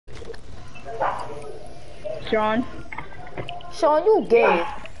Sean. Sean, you gay.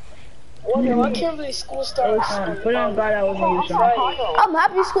 Well, no, I can't believe school starts. Hey, Sean, put on God, I was you, Sean. Friday. I'm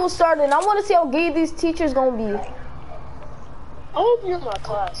happy school started. I want to see how gay these teachers gonna be. I hope you're in my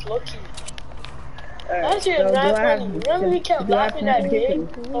class, lucky. That's So your do not I have- funny. Remember we kept do I have laughing at to Big?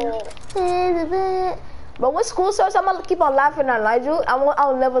 But when school starts, I'm gonna keep on laughing at Nigel.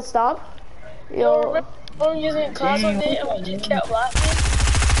 I'll never stop. Yo, remember when we was in class one day and we just kept laughing?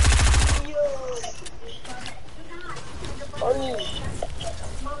 Yo. Funny.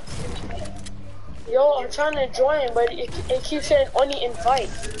 Yo, I'm trying to join, but it keeps saying only invite.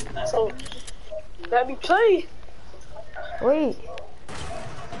 So, let me play. Wait.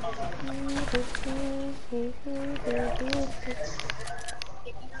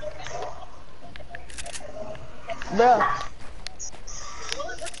 Bro.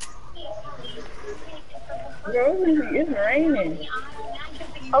 Bro, it's raining.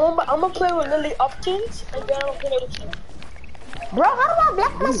 I'm gonna play with Lily Upkins, and then I'm gonna play with you. Bro, how do I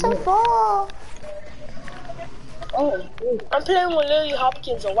black myself off? Oh, I'm playing with Lily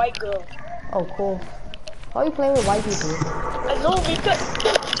Hopkins, a white girl. Oh, cool. Why are you playing with white people? I know because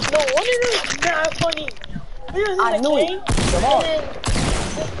no one of them is not funny. We was in the game, and then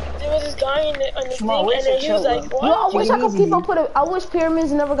there was this guy in the thing, and then he was like, "What?" Yo, I wish I could keep up with it. I wish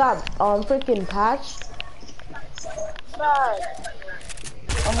pyramids never got freaking patched.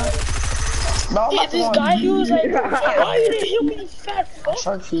 Yeah, this guy, he was like, "Why you didn't heal me, you fat fuck?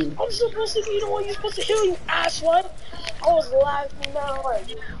 I'm supposed to be the one you're supposed to heal, you asswipe." I was laughing now, like,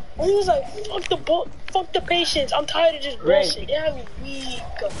 and he was like, "Fuck the patients. I'm tired of this bullshit. It had me weak."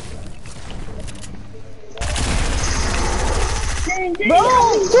 Bro, 2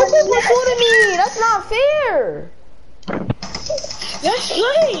 people shooting me. That's not fair. Let's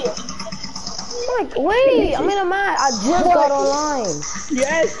play. Like, wait, I'm in a match. I just got online.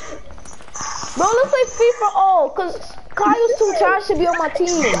 yes. Bro, let's play free for all, cause Kyle's too trash to be on my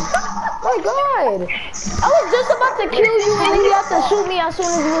team. My God, I was just about to kill you, and then you have to shoot me as soon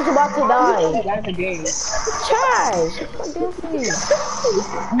as you was about to die. That's a game. Trash.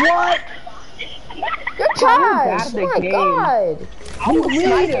 What? You're trash. Oh my God. I was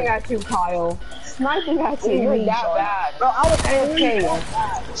sniping at you, Kyle. Sniping at you. You're that bad. Bro, I was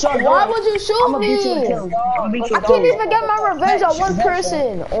AFK. So why would you shoot me? I can't even get my revenge on one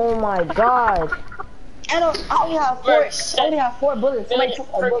person. Oh my God. And I only have four bullets. Somebody took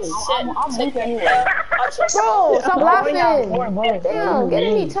a bullet. I'm weak anyway. Bro, stop laughing. Damn,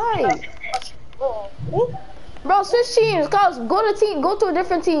 getting me tight. Bro, switch teams. Guys, go to a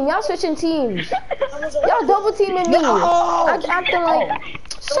different team. Y'all switching teams. Y'all double teaming me. I'm acting like,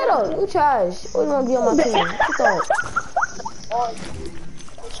 shut up, you trash. You wanna be on my team? Shut up.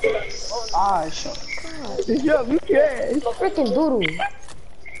 Ah, shut up. You trash. Freaking doodle.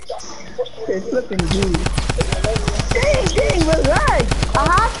 It's flipping dude. Dang, relax. I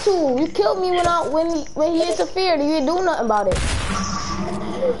have to. You killed me when he interfered. You didn't do nothing about it.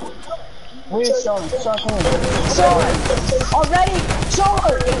 Where's Sean? Sean, come on. Sean! Already! Sean!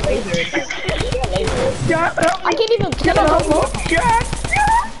 I can't even kill him.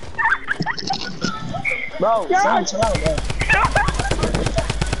 Bro, Sean, chill out, bro.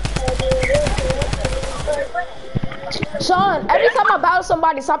 Sean, every time I battle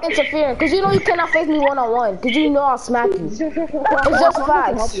somebody, stop interfering. Cause you know you cannot face me one-on-one. Cause you know I'll smack you. It's just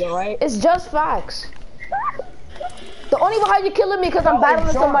facts. It's just facts. The only way how you killing me because I'm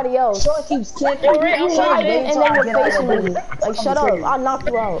battling somebody else. Sean keeps camping. And then you're facing me. Like, shut up. I'll knock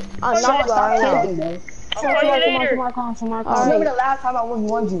you out. I'll knock you out. Remember the last time I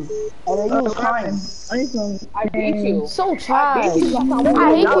won you? And then you was crying. I hate you. So trash. I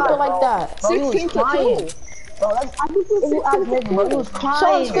hate people like that. 16 to 2. Bro, I think you asked me, but he was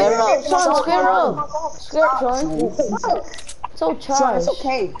crying. Sean, square up. Square up, Sean. So trash. Sean, it's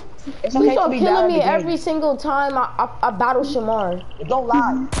okay. It's Please okay stop to be killing me bad every single time I battle Shamar. Don't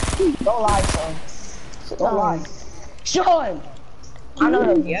lie. Don't lie, Sean. Don't lie. Sean! I know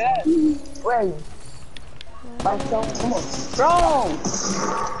him. Yes. Where are you? Like, Sean, come on.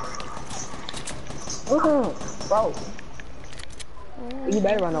 Bro! You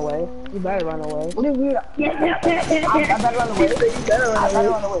better run away. You better run away. What are you? I better run away. I better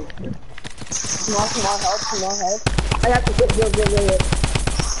run away. Come on, help. I have to get.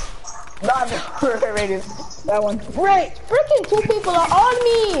 Not that one. Great! Freaking 2 people are on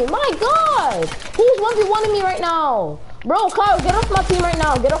me! My God! Who's 1v1ing me right now? Bro, Kyle, get off my team right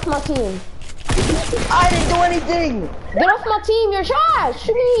now. Get off my team. I didn't do anything! Get off my team, you're trash!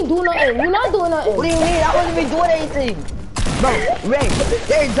 What do you mean do nothing? You're not doing nothing. What do you mean? I wasn't even doing anything! Bro, Ray,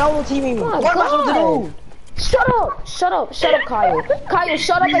 they're double teaming me. What am I supposed to do? Shut up! Shut up! Shut up, Kyle! Kyle,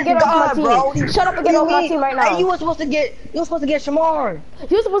 shut up and get off my team! Bro. Shut up and get off my team right now! Hey, you were supposed to get Shamar! You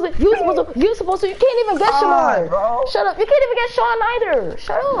can't even get Shamar! Bro. Shut up! You can't even get Sean either!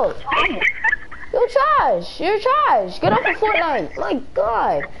 Shut up! You're trash! You're trash! Get off of Fortnite! My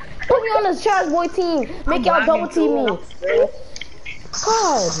god! Put me on this trash boy team! Make y'all double team me!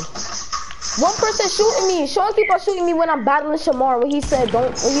 God! One person shooting me! Sean keep on shooting me when I'm battling Shamar when he said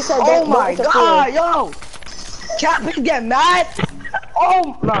don't Oh my god, yo! Cat bitch get mad?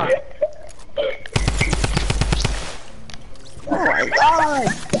 Oh my! Oh my god!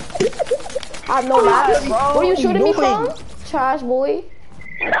 I have no mask. Where are you shooting me from? Trash boy.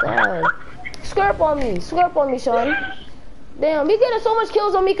 Oh my god. Skirp on me, Sean. Damn, he getting so much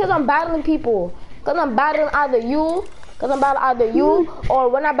kills on me because I'm battling people. Because I'm battling either you or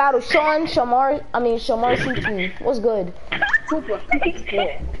when I battle Sean, Shamar shoots me. What's good?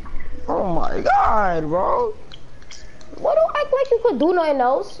 Oh my god, bro. Why don't act like you could do nothing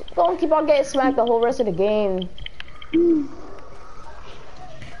else? Don't keep on getting smacked the whole rest of the game.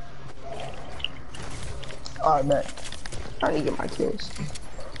 Alright, man. I need to get my kills.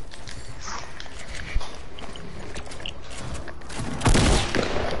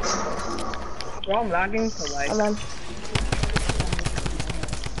 Bro, I'm lagging for like... I'm on.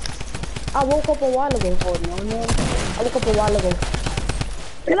 I woke up a while ago.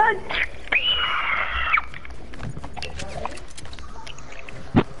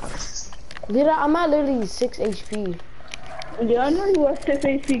 I'm at literally 6 HP. Yeah, I know you were 6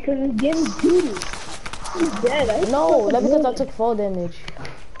 HP because it's getting duty. He's dead. No, that's because I took 4 damage.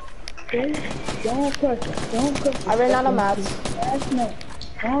 Don't push. I ran out of mats. That's no.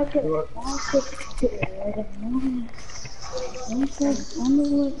 Don't push.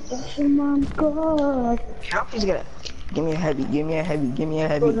 He's gonna... Give me a heavy.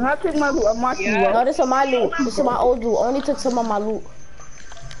 So then I take my loot. No, this is my loot. This is my old loot. I only took some of my loot.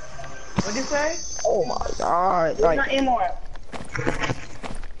 What'd you say? Oh my god. There's not ammo at.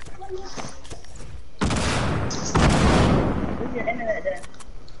 Where's your internet then?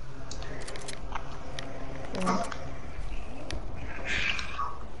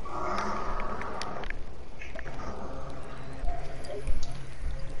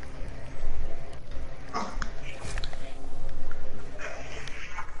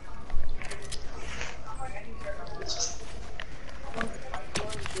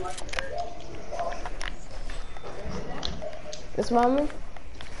 This moment?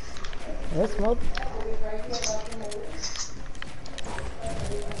 This mode?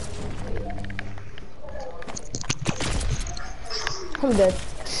 I'm dead.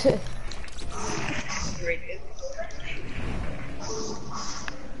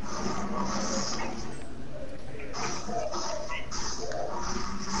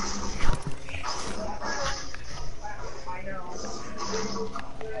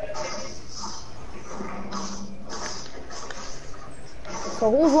 So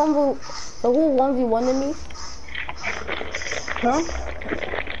who's 1v1ing me? Huh?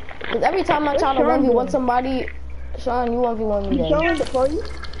 Cause every time I try to 1v1 somebody, Sean, you 1v1 me then. Sean before you?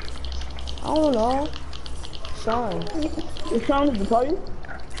 I don't know. Sean. Is Sean before you?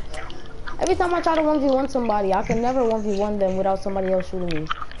 Every time I try to 1v1 somebody, I can never 1v1 them without somebody else shooting me.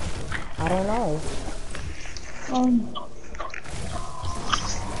 I don't know.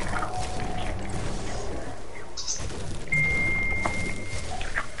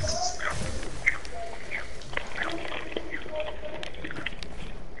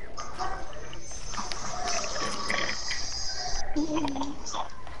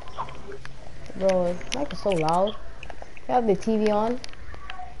 Bro, the mic is so loud. You have the TV on,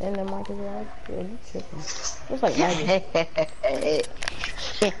 and the mic is loud. Dude, you tripping. Looks like magic.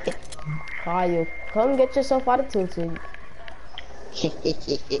 Kyle, come get yourself out of tilted.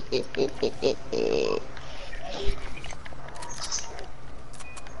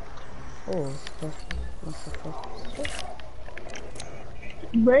 Oh,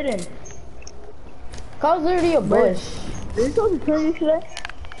 Brayden. Kyle's literally a bush. Did you talk to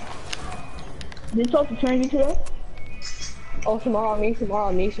Trinity today? Oh, Shamar on me.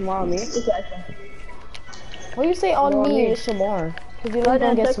 What's that? When you say on me, it's Shamar. Cause you know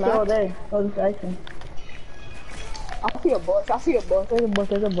gonna get smacked. All day. Oh, this action. I see a bus.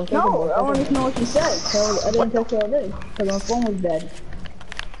 There's a bus. No, I want to know what you said. So I didn't text you all day because my phone was dead.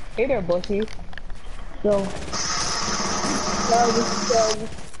 Hey there, Bushy. So,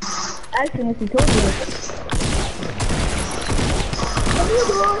 asking if you told me.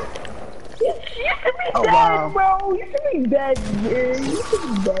 You should be dead, bro. You should be dead, man. You should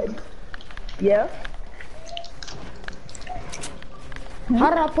be dead. Yeah? How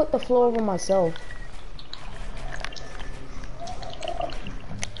did I put the floor over myself?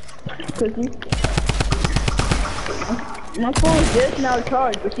 Cookie. My phone's just now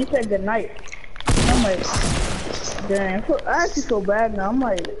charged, but she said good night. I'm like, damn, I actually feel bad now. I'm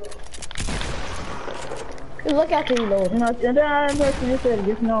like, look after you, Lord. And then I heard she just said,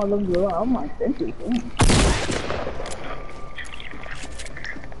 just know I love you a lot. I'm like, thank you.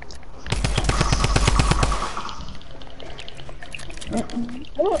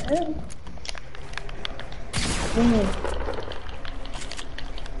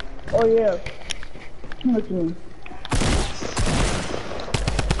 Oh yeah. Listen.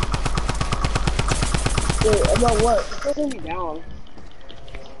 Wait, about what? Putting me down.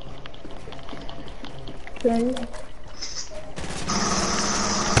 Can you?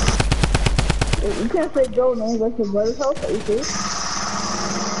 You can't say go no, that's your brother's house, are you serious?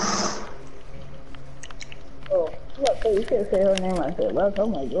 Oh, you can't say her name like that. That's, oh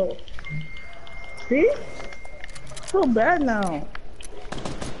my god. See? So bad now.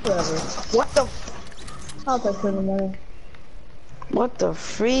 Whatever. What the? I'll take the money. What the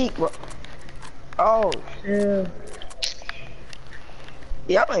freak? Oh. Yeah.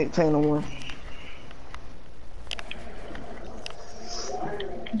 Yeah, I ain't playing no more.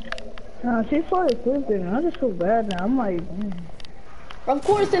 Nah, she's probably sleeping. I just feel bad now. I'm like, man. Of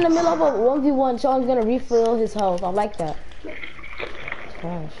course, in the middle of a 1v1, Sean's gonna refill his health. I like that.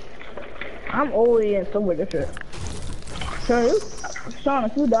 Gosh. I'm already in somewhere different. Sean,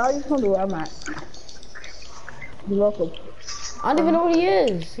 if you die, you come to where I'm at. You're welcome. I don't even know where he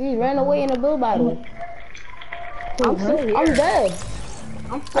is. He ran away in a build battle. I'm still here. I'm dead.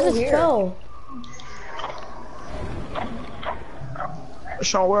 I'm still I just here. fell.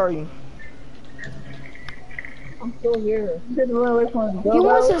 Sean, where are you? I'm still here. Just run away from the He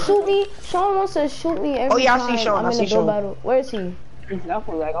wants to shoot me. Sean wants to shoot me every I time see Sean. I'm in a build battle. Where is he?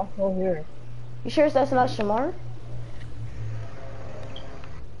 Exactly, like I'm still here. You sure that's not Shamar?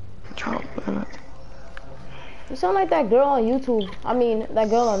 You sound like that girl on YouTube. I mean, that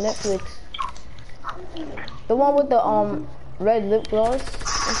girl on Netflix. The one with the red lip gloss.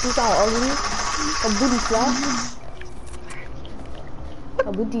 And she sound ugly. Her booty flat.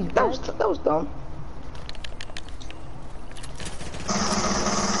 Her booty's bad. That was dumb.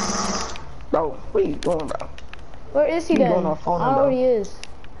 Bro, what are you doing, bro? Where is he then? I going off phone, don't know bro. where he is.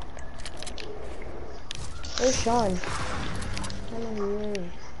 Where's Sean? I don't know who he is.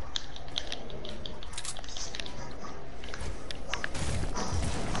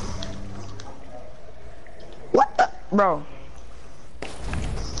 What the? Bro.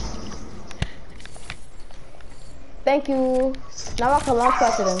 Thank you. Now I can launch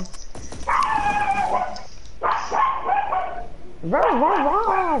past him. Rah, rah,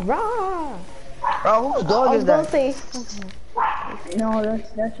 rah, rah. Bro, whose dog is that? Say, No,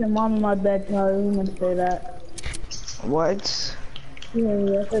 that's your mom in my bed. No, I didn't want to say that. What?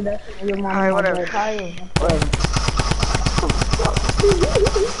 Yeah, I said that's your mom. Alright, whatever. Whatever.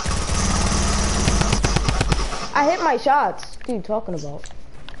 I hit my shots. What are you talking about?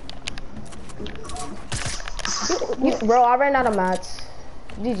 Bro, I ran out of mats.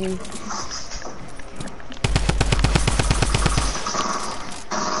 GG.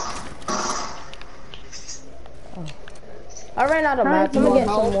 I ran out of mats. I'm gonna get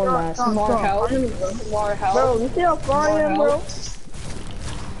some more mats. More help. More help. Bro, you see how far I am, bro?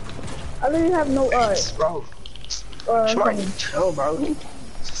 I literally have no Bro. Smart, chill, bro.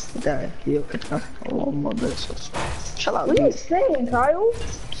 That oh my bitch. Chill out, What are you dude. saying, Kyle?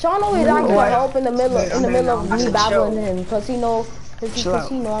 Sean always asks for help in the middle of I me said battling chill. him, cause he know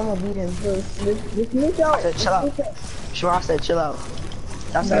I'm gonna beat him. Just miss out. I said chill out. Sure, I said chill out.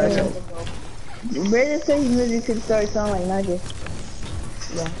 That's what I said. Brandon said he music could start sounding like Nugget.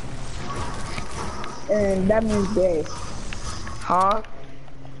 Yeah. And that means gay. Huh?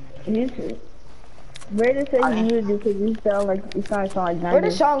 You too. Brandon said he music because you sound like you started sound like Nugget. Where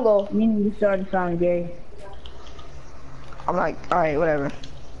did Sean go? Meaning you started to sound gay. I'm like, alright, whatever.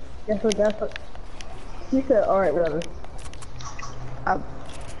 That's what. He said, alright, whatever.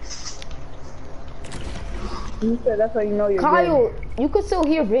 He said that's how you know you're Kyle, gay. you could still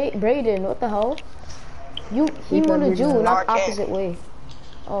hear Brayden. What the hell? He moved you, not opposite way.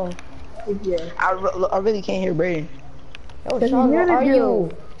 Oh. Yeah. I really can't hear Brady. Yo, Sean, where are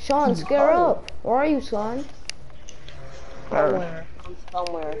you? Sean, scare up. Where are you, Sean? Somewhere. I'm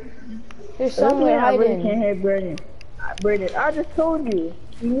somewhere. You're somewhere I really hiding. can't hear Brandon. Brandon, I just told you.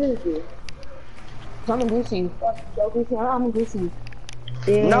 He muted you. I'm gonna do to you. I'm gonna do to you.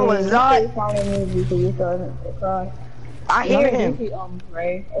 Yeah, No, it's not. I hear him.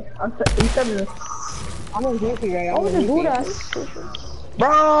 Ray. I'm gonna get you, Ray. What was the dude that?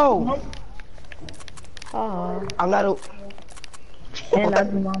 Bro! Ah. I'm not a... And I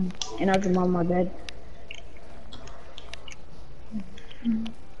dream on, my bed.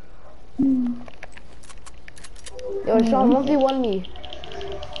 Yo, Sean, 1v1 me.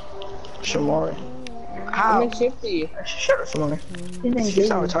 Shamari. How? I'm in Shifty. Shut up, Shamari. You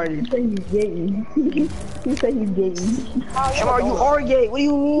sound retarded. say he's gay. You say he's gay. Shamari, you are gay. What do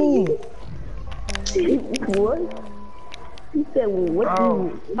you mean? What? He said, well, what do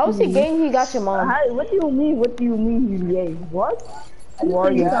you... How's he gay? He got your mom. What do you mean? What do you mean he's gay? What? You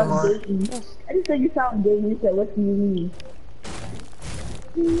are gay, Shamari. I just said you sound gay. You said, what do you mean?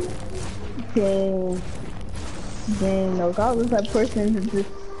 Dang, no, God was that person who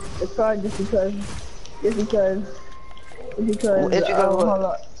just started just because hold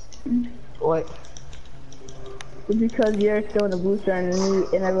up. What? It's because you're still in the blue shirt and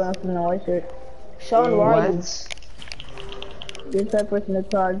everyone else is in the white shirt. Sean, why are you? You're that person that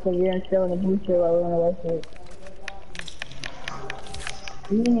charged because you're still in the blue shirt while we're in the white shirt.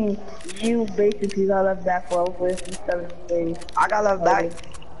 Meaning, you basically got left back for with instead of days. I got left back.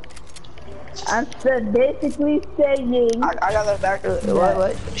 I said basically saying. I got left back.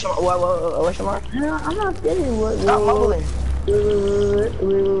 What, Shamar? No, I'm not saying what. Stop mumbling.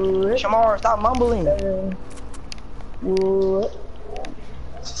 Shamar, stop mumbling. What?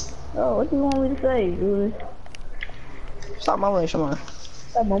 Oh, what do you want me to say? Stop mumbling, Shamar.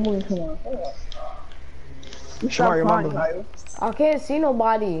 Stop mumbling, come on. Shamar, you're mumbling. I can't see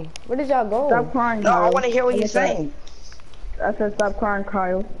nobody. Where did y'all go? Stop crying, No, Kyle. I want to hear what you're saying. I said stop crying,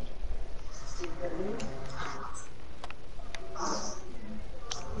 Kyle.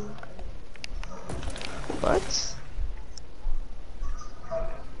 What?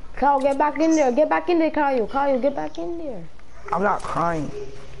 Kyle, get back in there. Get back in there, Kyle. Kyle, get back in there. I'm not crying.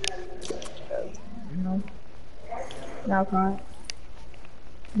 No. Not crying.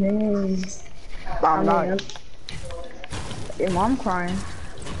 Yay. I'm not. Your mom crying.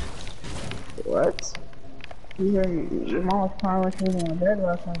 What? You heard your mom was crying when she was in bed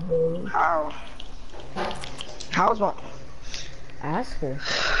last night, baby. How? How's my... Ask her.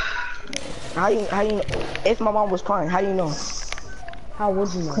 How you know? If my mom was crying, how do you know? How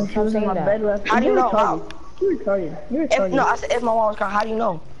would you know? When she was in my bed last night. How do you know? How? You're retarded. You're retarded. No, I said if my mom was crying, how do you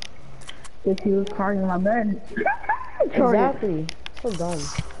know? If she was crying in my bed. Exactly. So dumb.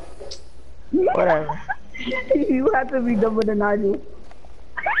 Whatever. You have to be dumber than I do.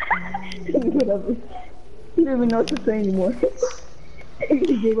 Whatever. You don't even know what to say anymore.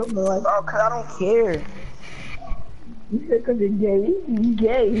 You gave up my life. Oh, cause I don't care. You said cause you're gay. You're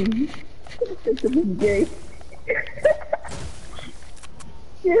gay. You said cause you're gay.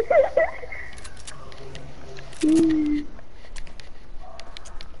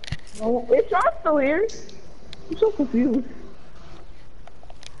 Oh, it's not still here. I'm so confused.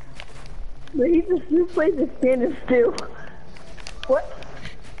 But he plays just standing still. What?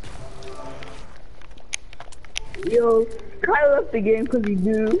 Yo, Kyle left the game because he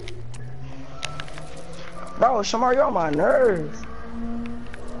do. Bro, Shamar, you're on my nerves.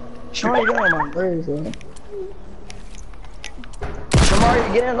 Shamar, you're getting on my nerves, man. Shamar,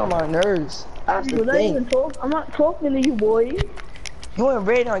 you're getting on my nerves. That's the thing. I'm not talking to you, boy. You and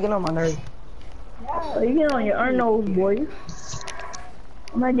Ray are getting on my nerves. Oh, you get on your nose, boy.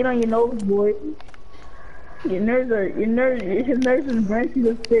 I'm not getting on your nose, boy. His nerves is branching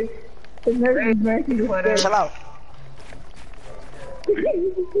to fix. His nerves is branching to fix. Chill out.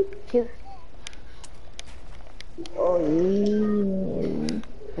 Oh, yeah.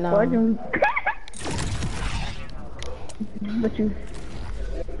 No. But you.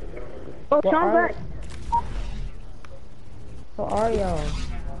 Oh, Sean back. Where are y'all?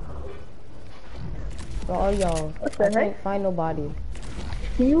 Where are y'all? What I the can't heck? find nobody.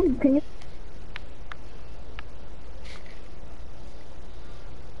 Can you?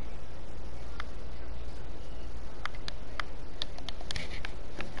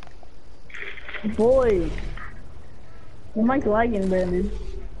 Boy, your mic's lagging, Brandon.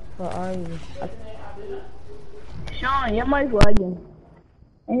 Where are you? Sean, your mic's lagging.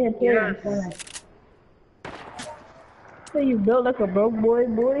 And your parents. So you built like a broke boy,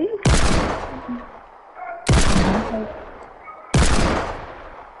 boy?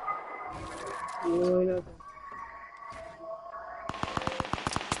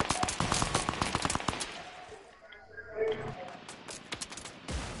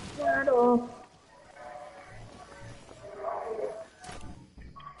 Shut off.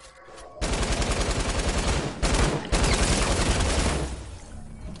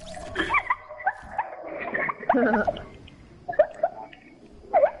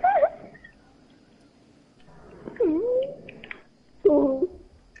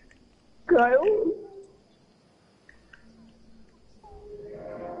 Kyle?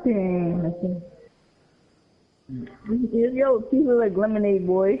 Dang. Yo, people like lemonade,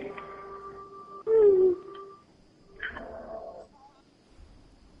 boy.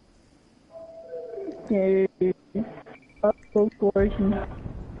 Yeah, of course. You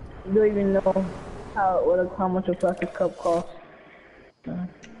don't even know how much a plastic cup costs.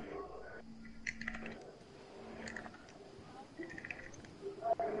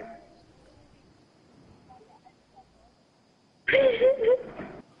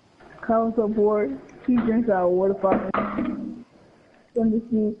 Kyle's so bored. He drinks out of water fountain. From the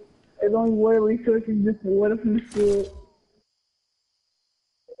sea. There's only water resources, just water from the sea.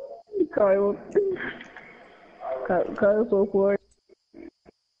 Kyle so bored.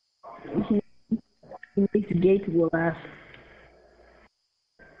 He makes the gate to laugh.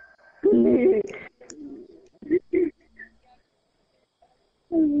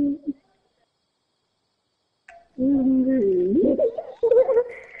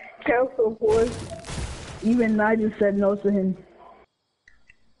 Kyle's so bored. Even Nigel said no to him.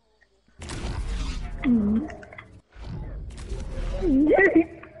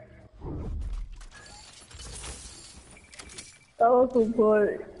 I was so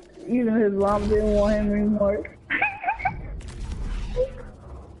bored. Even his mom didn't want him anymore.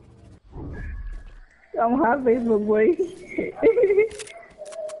 I'm hot Facebook boy.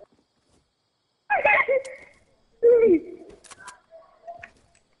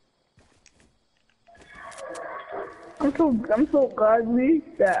 I'm so godly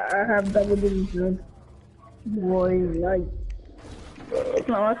that I have double digits. Boy, like it's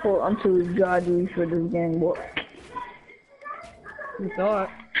not my fault. I'm too godly for this game, boy. You thought.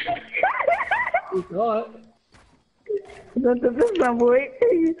 You thought. That's my boy.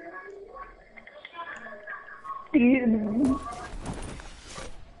 You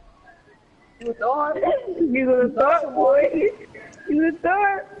thought. You gonna thought, boy. You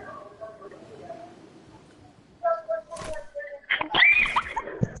thought.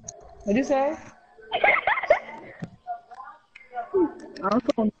 What'd you say? I'm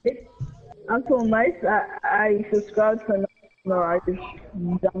so nice. I subscribe to no, I just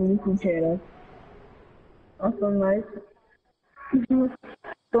dumb YouTube channel. I'm so nice.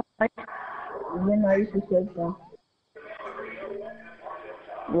 So nice. And then I used to say so.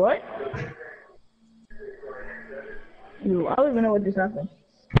 What? Yo, I don't even know what just happened.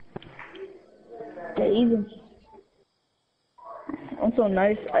 Yeah, even. I'm so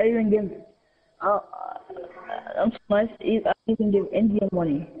nice. I even give. I'm so nice. I even give Indian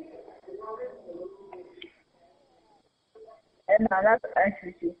money. And no, that's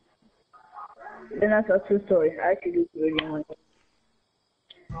actually true. Then that's a true story. I actually do Indian money.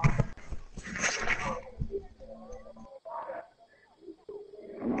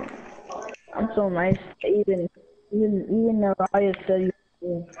 I'm so nice. Even Mariah said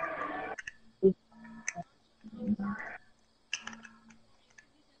you.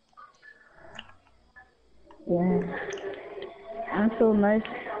 Yeah. I'm so nice.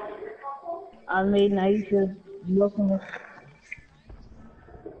 I made Naisha welcome us.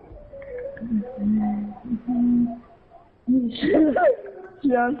 She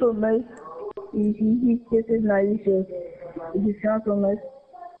sounds so nice. He kisses Naisha. He sounds so nice.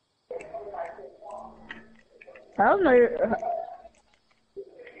 I don't know.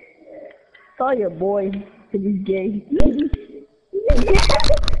 Saw your boy, cause he's gay.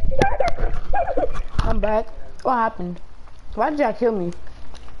 I'm back. What happened? Why did y'all kill me?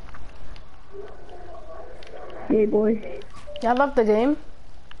 Hey boy. Y'all left the game?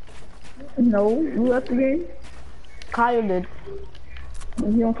 No, you left the game? Kyle did.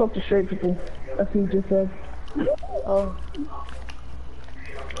 You don't talk to straight people. That's what you just said. Oh.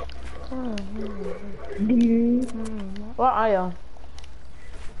 Where are y'all?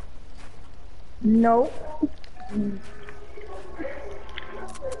 No.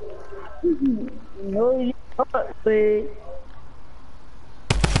 No, you not, but... You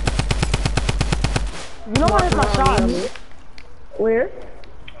know what is my shot? Where?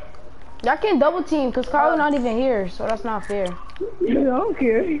 Y'all can't double team because Kyle's not even here, so that's not fair. I don't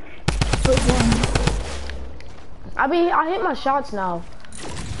care. I hit my shots now.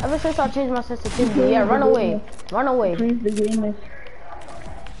 Ever since I changed my sensitivity. Yeah, run away. Run away. Please, the game is...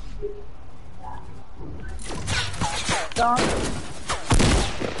 Stop.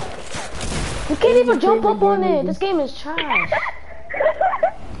 You can't even jump up on it. This game is trash.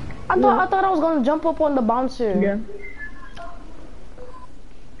 I thought I was gonna jump up on the bouncer. Yeah.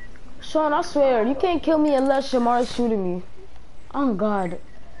 Sean, I swear, you can't kill me unless Shamar is shooting me. Oh God.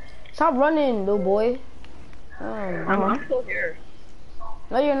 Stop running, little boy. I'm still here.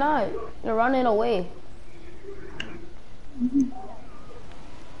 No, you're not. You're running away.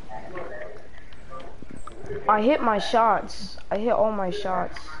 I hit my shots. I hit all my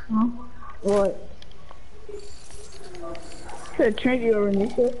shots. Huh? What? You said Trinity or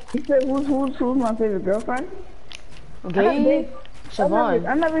Renisha? You said who's my favorite girlfriend? Gay? Siobhan.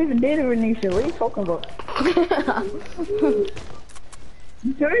 I never even dated Renisha. What are you talking about?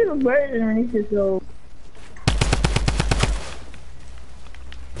 Trinity was better than Renisha, so...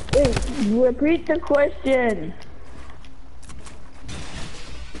 Hey, repeat the question.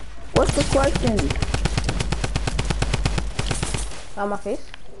 What's the question? On my face?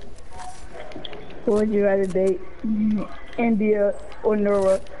 Who would you rather date? India or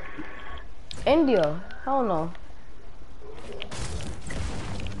Nora? India? Hell no.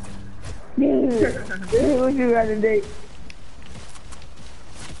 Who would you rather date?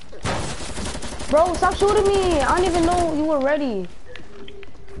 Bro, stop shooting me. I didn't even know you were ready.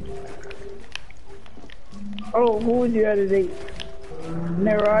 Oh, who would you rather date?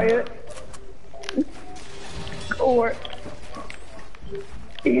 Naraya or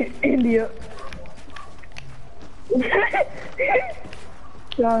India?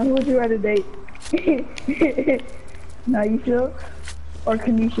 Sean, who would you rather date? Naisha or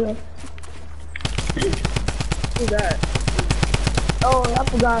Kanisha? Who's that? Oh, I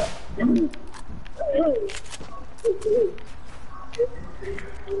forgot.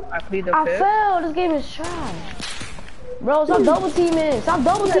 I fell. This game is trash. Bro, stop double teaming. Stop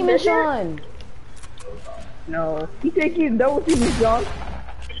double teaming, Sean. No. He think he's double teaming, Sean.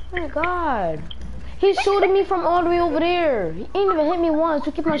 Oh my god. He's shooting me from all the way over there. He ain't even hit me once.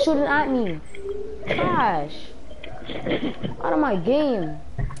 You keep on shooting at me. Gosh. Out of my game.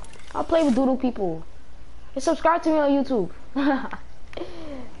 I'll play with doodle people. Hey, subscribe to me on YouTube.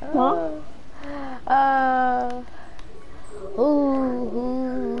 Huh?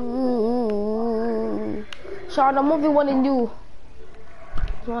 Sean, I'm moving one in you.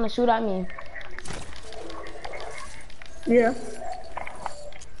 You wanna shoot at me? Yeah.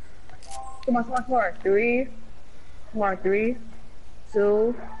 Come on. 3,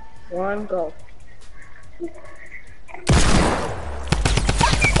 2, 1, go.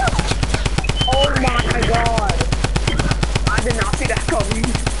 Oh my god. I did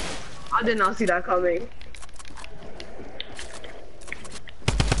not see that coming.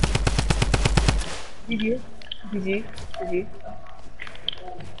 GG.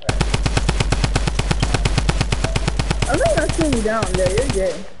 I'm not gonna shoot you down there, you're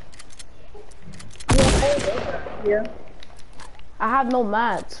good. Yeah. I have no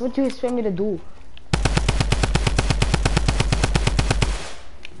mats. What do you expect me to do?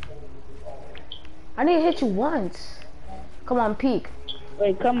 I need to hit you once. Come on, peek.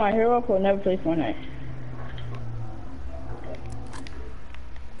 Wait, come on, hero or never play Fortnite?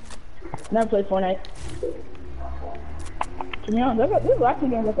 Never play Fortnite. To be honest, this is the last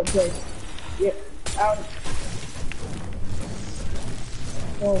game I can play. Yeah.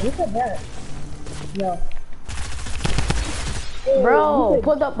 Oh, look at that. No. Bro,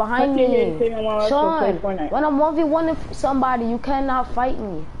 put up behind me. Sean, when when I'm 1v1 somebody, you cannot fight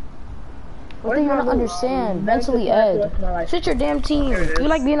me. What do you want to understand? Mentally ed. Switch your damn team. You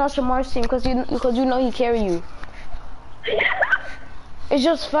like being on Shamar's team because you know he carry you. It's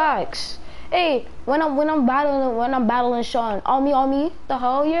just facts. Hey, when I'm battling Sean, on me, the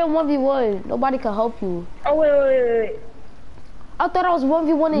hell, you're 1v1. Nobody can help you. Oh wait. I thought I was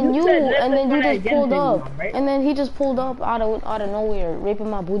 1v1ing you, and then you just pulled up, right? and then he just pulled up out of nowhere, raping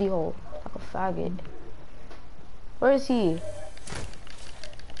my booty hole like a faggot. Where is he?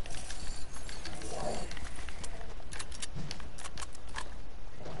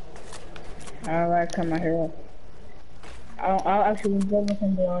 Alright, come on, hero. I'll actually look good with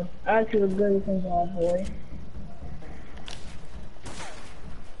him on. I'll actually look good with him on, boy.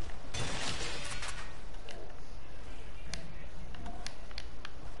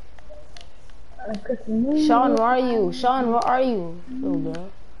 Sean, where are you? Sean, where are you? Little girl.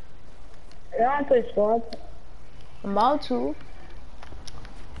 I want to play squad. I'm about to.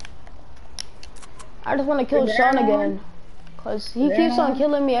 I just want to kill Sean again. Cause he keeps on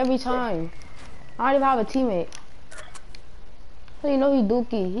killing me every time. I don't even have a teammate. So you know he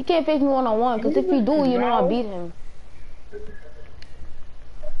dookie. He can't face me one-on-one, cause if he do, you know I beat him.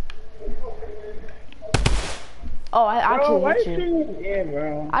 Oh, I actually hit you. Yeah,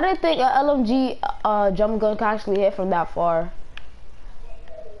 bro. I didn't think an LMG jump gun could actually hit from that far.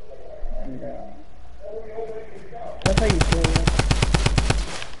 Yeah. That's how you feel.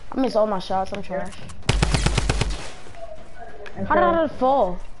 I missed all my shots. I'm trash. How did I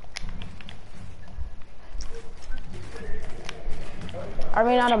fall? I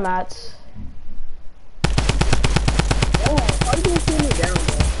ran out of mats. Oh, how do you see me down,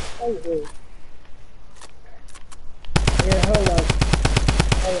 bro? Oh, dude.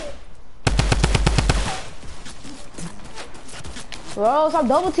 Bro, stop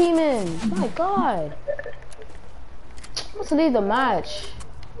double teaming. Oh my god. Let's leave the match.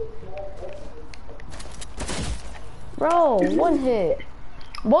 Bro, one hit.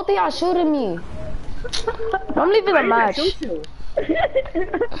 Both of y'all shooting me. I'm leaving the match.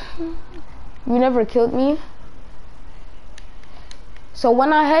 You never killed me? So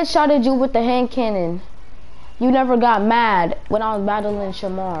when I headshotted you with the hand cannon, you never got mad when I was battling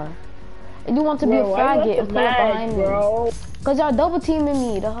Shamar. And you want to be a faggot and pull up behind me. Cause y'all double teaming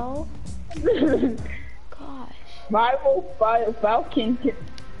me, the hell? Gosh. Rival Falcon.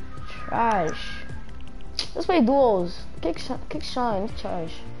 Trash. Let's play duels. Kick Sean, it's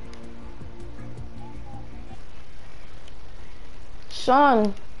trash.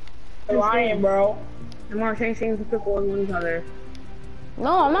 Sean. You're lying, bro. Come on, change things to people with each other.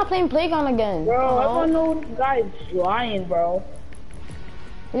 No, I'm not playing Playground again. Bro, I don't know this guy's lying, bro.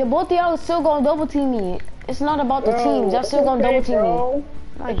 Yeah, both of y'all still gonna double team me. It's not about the teams. Y'all still gonna double team me.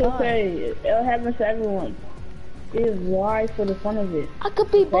 My God. Okay. It happens to everyone. It is why for the fun of it. I could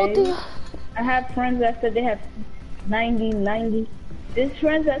be both of you. I have friends that said they have 90. There's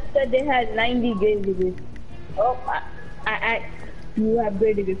friends that said they had 90 grade degrees. Oh, I asked, do you have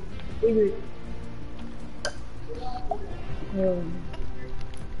grade degrees? We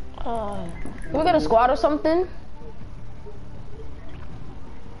got a squad or something?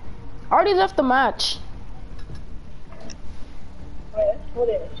 I already left the match. What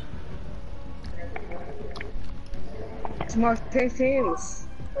is? Tomorrow, change teams.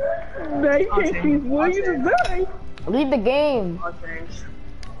 Nice teams. What are you doing? Leave the game.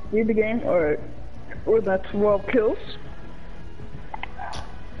 Leave the game, or that's 12 kills.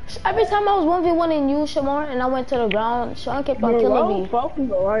 Every time I was 1v1ing you, Shamar, and I went to the ground, Sean kept on killing me. Falcons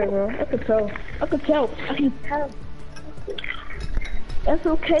are right, bro. I could tell. That's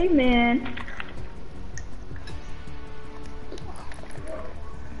okay, man.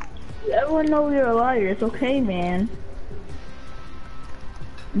 Everyone knows you're a liar. It's okay, man.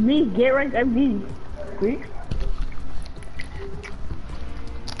 Me, get right at me. Please.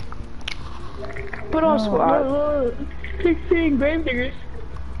 Put on squad. 16 grave diggers.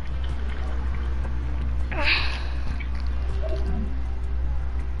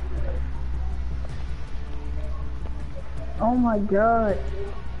 Oh my God.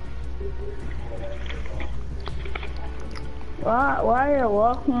 Why are you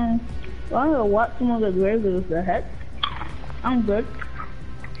walking? Why are you watching on the grave diggers? The heck? I'm good.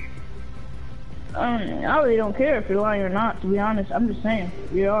 I really don't care if you're lying or not, to be honest. I'm just saying.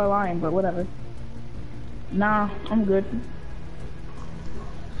 You are lying, but whatever. Nah, I'm good.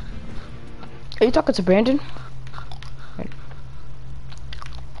 Are you talking to Brandon?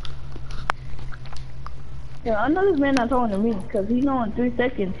 Yeah, I know this man not talking to me, because he know in 3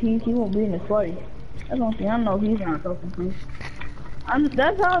 seconds he won't be in his party. That's one thing I know he's not talking to.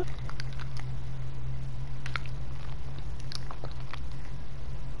 That's how...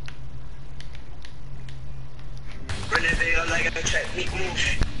 Like a technique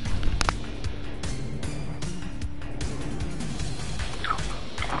move.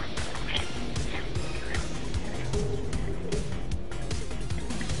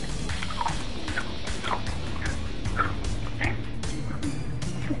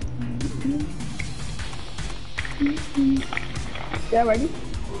 Yeah, ready?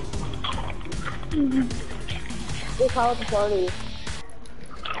 Just call it the party.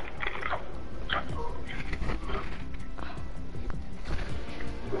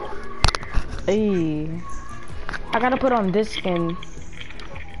 Hey, I gotta put on this skin.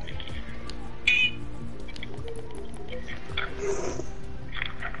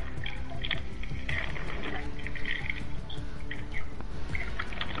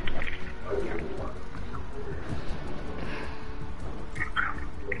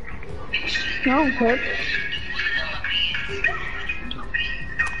 No, I'm good.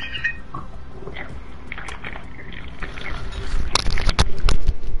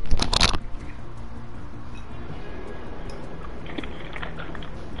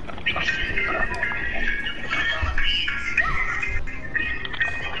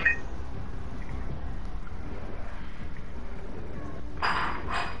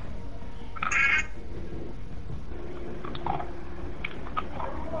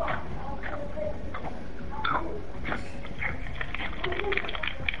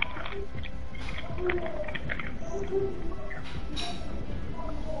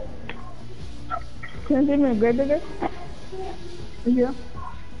 Can you give me a grave digger? Yeah.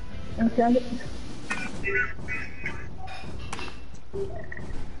 And send it.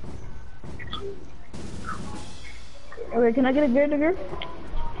 Okay, can I get a grave digger?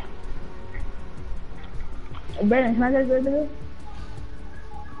 Brandon, can I get a grave digger?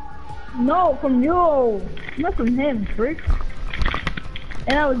 No, from you. Not from him, freak.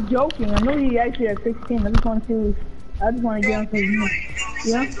 And I was joking. I know he actually at 16. I just want to see. I just want to get on some.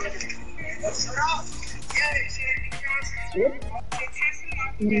 Yeah.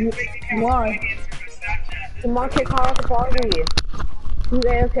 Why? The market call at the party. He's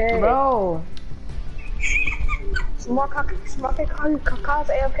AFK. Bro. Market calls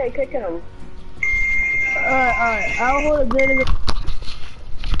AFK, kick him. Alright. I'll hold a bit.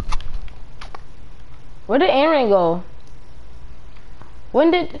 Where did Aaron go?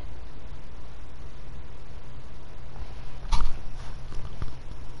 When did...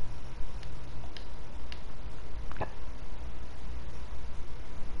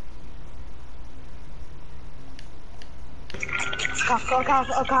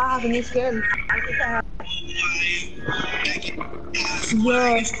 I have a new skin. Yeah.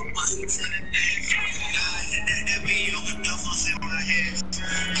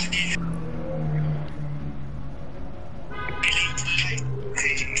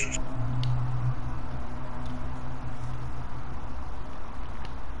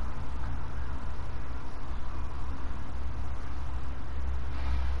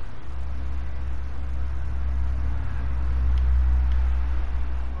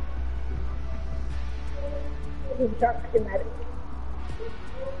 Dark schematic.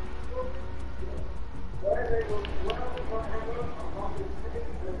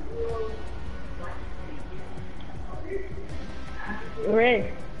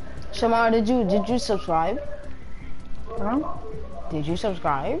 Ray. Shamar, did you subscribe? Huh? Did you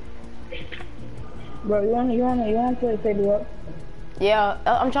subscribe? Bro, you want to say what? Yeah,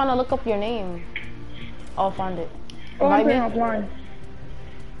 I'm trying to look up your name. Oh, I found it. Oh, I'm Invite me. playing offline.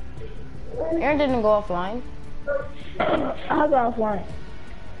 Aaron didn't go offline. I'll go offline.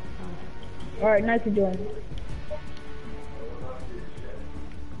 Alright, nice to join.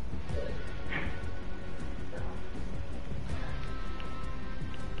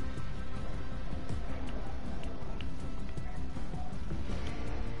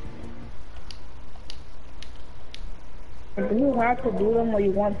 Do you have to do them or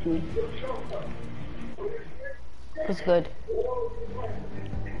you want to? It's good.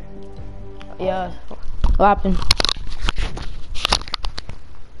 Yeah. What happened?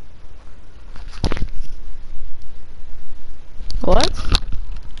 What?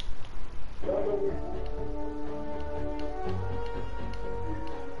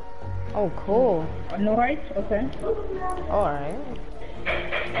 Oh, cool. No rights? Okay. Alright.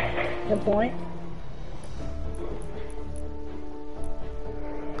 Good point.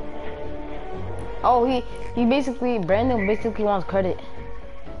 Oh, Brandon basically wants credit.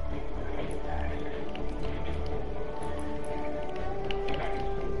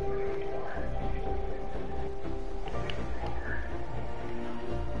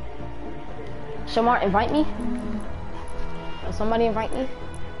 Shamar, invite me. Somebody invite me.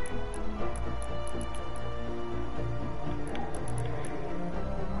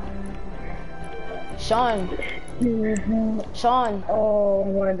 Sean. Sean. Oh,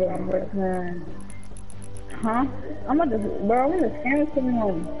 I'm gonna do it. Huh? I'm gonna scam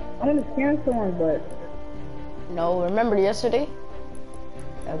someone. But No, remember yesterday?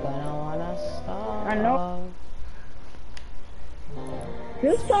 They're gonna wanna stop. I know. He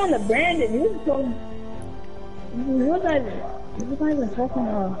was calling the Brandon. He was not even talking.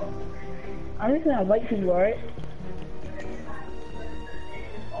 I'm just gonna invite people, right?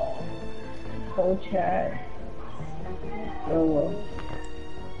 Whole chat. Oh well.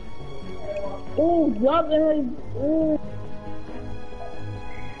 Ooh, drop it. Ooh.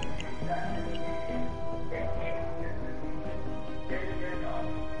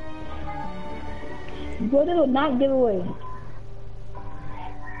 Go to the knock giveaway.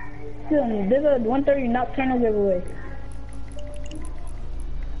 There's a 130 nocturnal giveaway.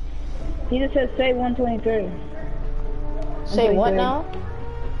 He just says say 123. Say what now?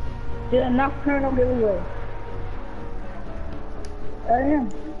 There's a nocturnal giveaway. Yeah.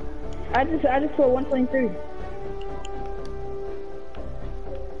 I just put 123.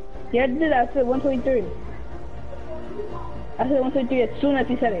 Yeah, I did. I said 123. I said 123 as soon as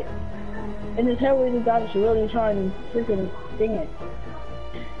he said it. And his hair was got us really trying to freaking sing it.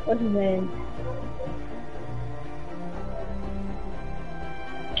 What's his name?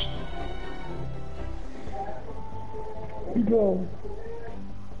 Bro.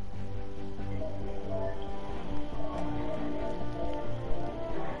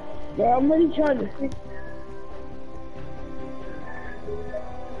 Yeah, I'm really trying to fix.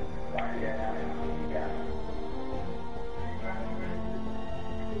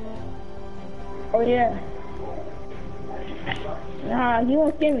 Oh yeah. Nah, he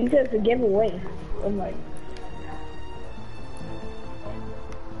won't scam me. He says it's a giveaway. I'm like,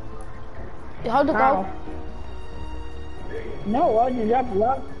 How'd it go? No, why would you drop it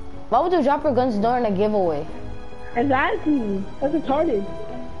up? Why would you drop your guns during a giveaway? Exactly. That's retarded.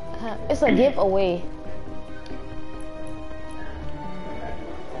 It's a giveaway.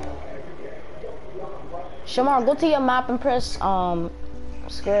 Shamar, go to your map and press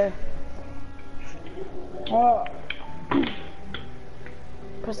square.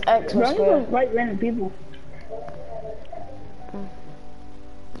 Press X or square. Don't fight random people.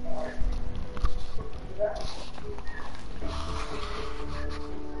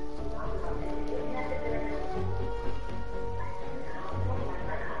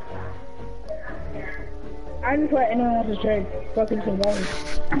 I just let anyone wants to trade fucking some money.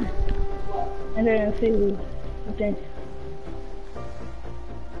 And then see who thinks.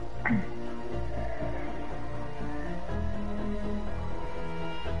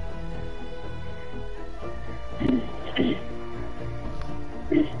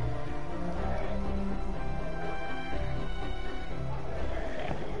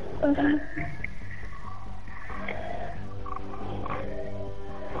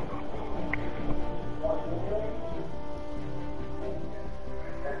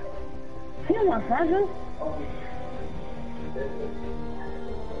 You know my friend?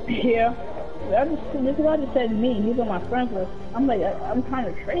 Yeah. This guy just said to me, he's on my friend list. I'm like, I'm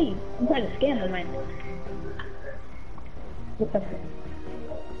trying to trade. I'm trying to scam him right now. What's up?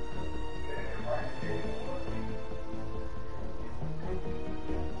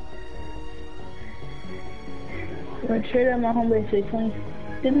 I'm trade at my home base 620.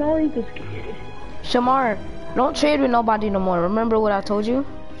 Didn't know you could. Shamar, don't trade with nobody no more. Remember what I told you?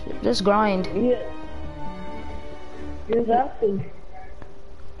 Just grind. Yeah. Exactly.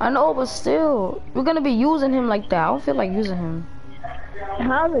 I know, but still, we're gonna be using him like that. I don't feel like using him.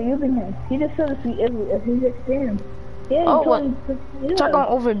 How are they using him? He just said if he just scam. Yeah, oh, what? Yeah. Try gonna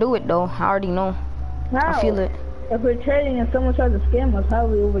overdo it though. I already know. How? I feel it. If we're trading and someone tries to scam us, how are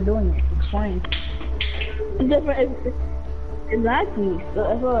we overdoing it? Explain. It's different. Exactly. So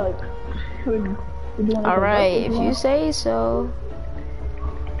I feel like we're doing. All right, if you say so.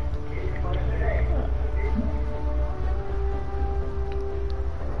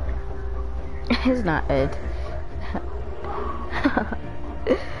 It's not Ed.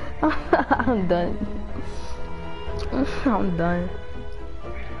 I'm done. I'm done.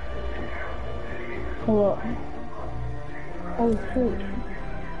 Hold up. Oh shit.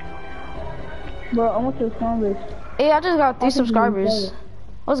 Bro, I want to phone this. Hey, I just got 3 subscribers.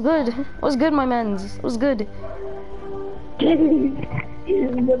 What's good? What's good, my mans? What's good? Good,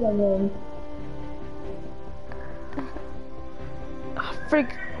 my man. Freak.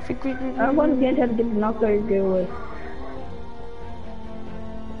 I'm going to try to get the knockout giveaway.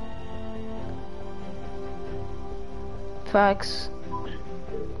 Facts.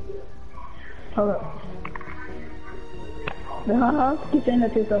 Hold up. Keep saying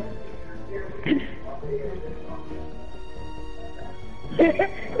that to yourself.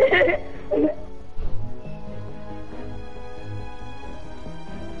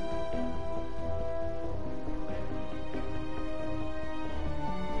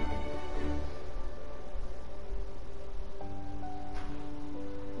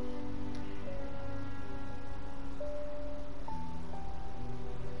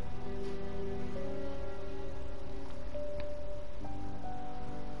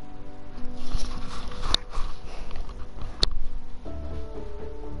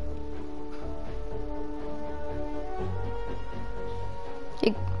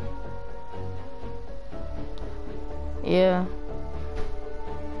 Yeah.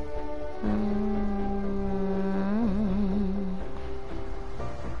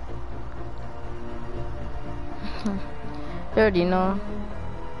 You already know.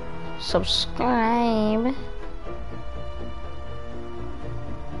 Subscribe.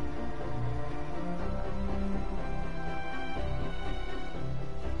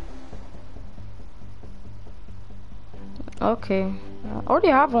 Okay. I already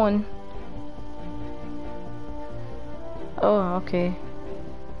have one. Oh, okay.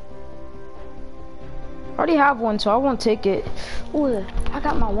 I already have one, so I won't take it. Ooh, I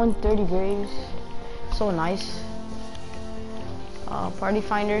got my 130 graves. So nice. Party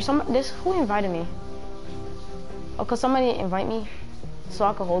finder. Who invited me? Oh, cause somebody invite me, so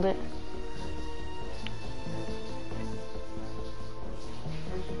I could hold it.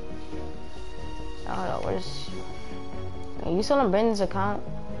 Where's? You still on Brendan's account,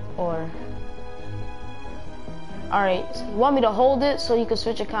 or? Alright, so you want me to hold it so you can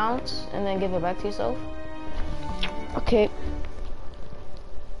switch accounts and then give it back to yourself? Okay.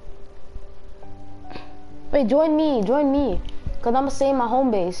 Wait, join me. Cause I'ma save my home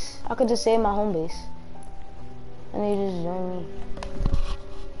base. I could just save my home base. And you just join me.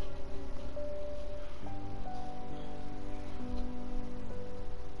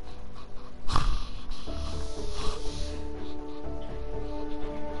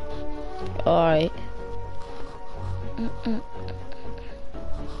 Alright.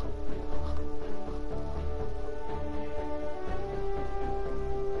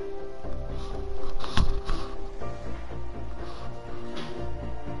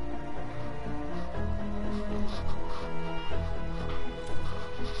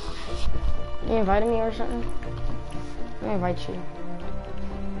 You invited me or something? Let me invite you.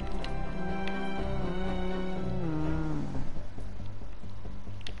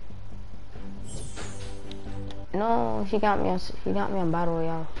 No, he got me on Battle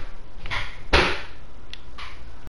Royale.